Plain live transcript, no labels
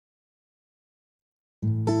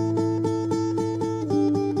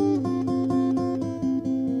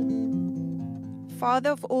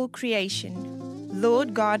Father of all creation,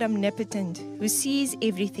 Lord God omnipotent, who sees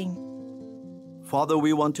everything. Father,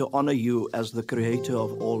 we want to honor you as the creator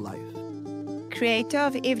of all life. Creator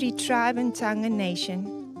of every tribe and tongue and nation.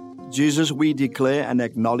 Jesus, we declare and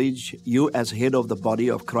acknowledge you as head of the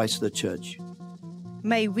body of Christ the Church.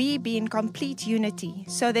 May we be in complete unity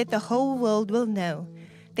so that the whole world will know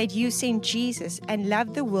that you sent Jesus and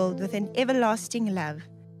loved the world with an everlasting love.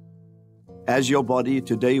 As your body,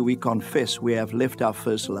 today we confess we have left our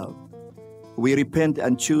first love. We repent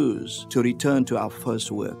and choose to return to our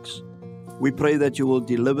first works. We pray that you will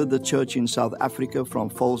deliver the church in South Africa from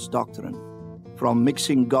false doctrine, from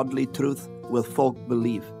mixing godly truth with folk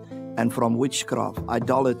belief, and from witchcraft,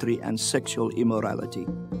 idolatry, and sexual immorality.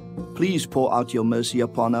 Please pour out your mercy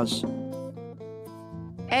upon us.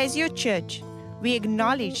 As your church, we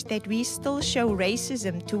acknowledge that we still show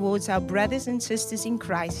racism towards our brothers and sisters in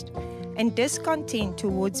Christ and discontent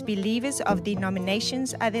towards believers of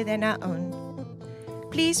denominations other than our own.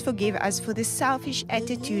 Please forgive us for the selfish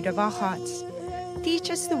attitude of our hearts.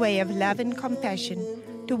 Teach us the way of love and compassion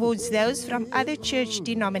towards those from other church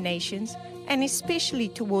denominations and especially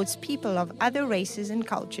towards people of other races and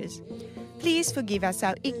cultures. Please forgive us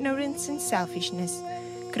our ignorance and selfishness.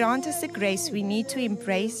 Grant us the grace we need to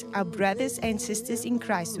embrace our brothers and sisters in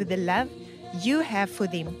Christ with the love you have for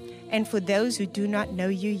them and for those who do not know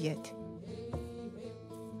you yet.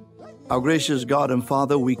 Our gracious God and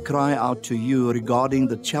Father, we cry out to you regarding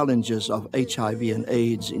the challenges of HIV and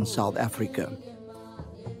AIDS in South Africa.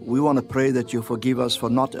 We want to pray that you forgive us for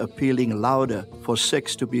not appealing louder for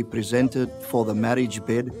sex to be presented for the marriage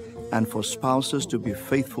bed and for spouses to be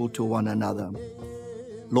faithful to one another.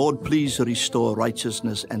 Lord, please restore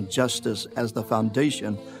righteousness and justice as the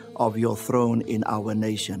foundation of your throne in our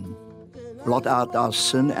nation. Blot out our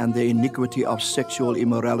sin and the iniquity of sexual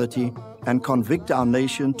immorality and convict our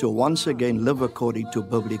nation to once again live according to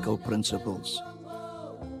biblical principles.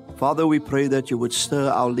 Father, we pray that you would stir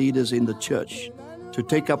our leaders in the church to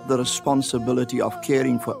take up the responsibility of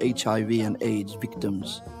caring for HIV and AIDS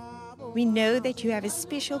victims. We know that you have a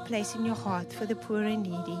special place in your heart for the poor and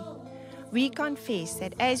needy. We confess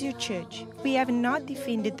that as your church, we have not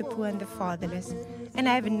defended the poor and the fatherless, and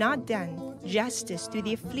have not done justice to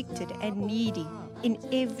the afflicted and needy in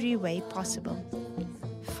every way possible.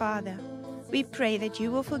 Father, we pray that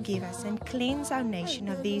you will forgive us and cleanse our nation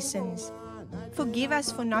of these sins. Forgive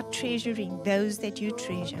us for not treasuring those that you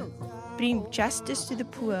treasure. Bring justice to the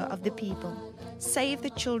poor of the people. Save the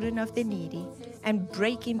children of the needy, and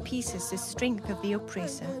break in pieces the strength of the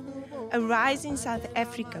oppressor. Arise in South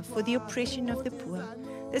Africa for the oppression of the poor,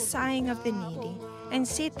 the sighing of the needy, and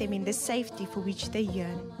set them in the safety for which they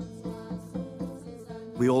yearn.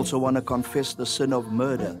 We also want to confess the sin of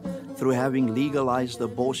murder through having legalized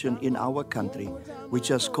abortion in our country, which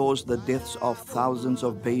has caused the deaths of thousands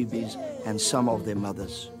of babies and some of their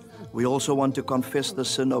mothers. We also want to confess the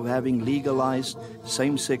sin of having legalized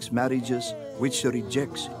same-sex marriages, which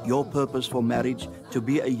rejects your purpose for marriage to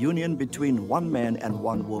be a union between one man and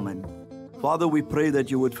one woman. Father, we pray that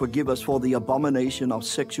you would forgive us for the abomination of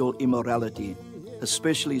sexual immorality,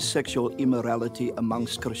 especially sexual immorality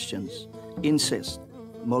amongst Christians, incest,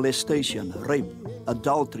 molestation, rape,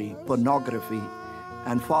 adultery, pornography.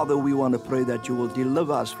 And Father, we want to pray that you will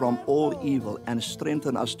deliver us from all evil and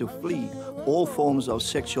strengthen us to flee all forms of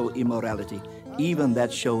sexual immorality, even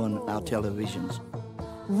that shown on our televisions.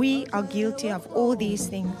 We are guilty of all these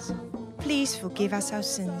things. Please forgive us our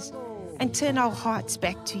sins and turn our hearts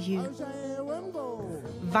back to you.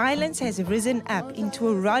 Violence has risen up into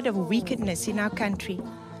a rod of wickedness in our country.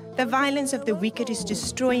 The violence of the wicked is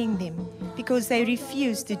destroying them because they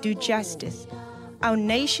refuse to do justice. Our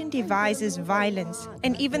nation devises violence,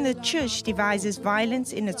 and even the church devises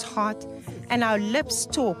violence in its heart, and our lips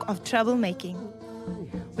talk of troublemaking.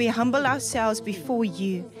 We humble ourselves before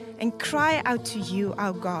you and cry out to you,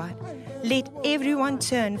 our God. Let everyone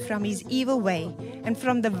turn from his evil way and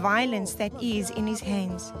from the violence that is in his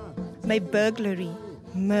hands. May burglary,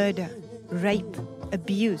 murder, rape,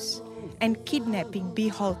 abuse, and kidnapping be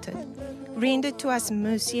halted. Render to us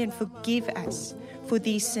mercy and forgive us for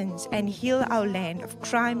these sins and heal our land of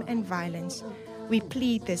crime and violence. We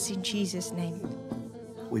plead this in Jesus' name.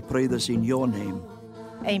 We pray this in your name.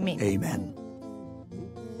 Amen. Amen.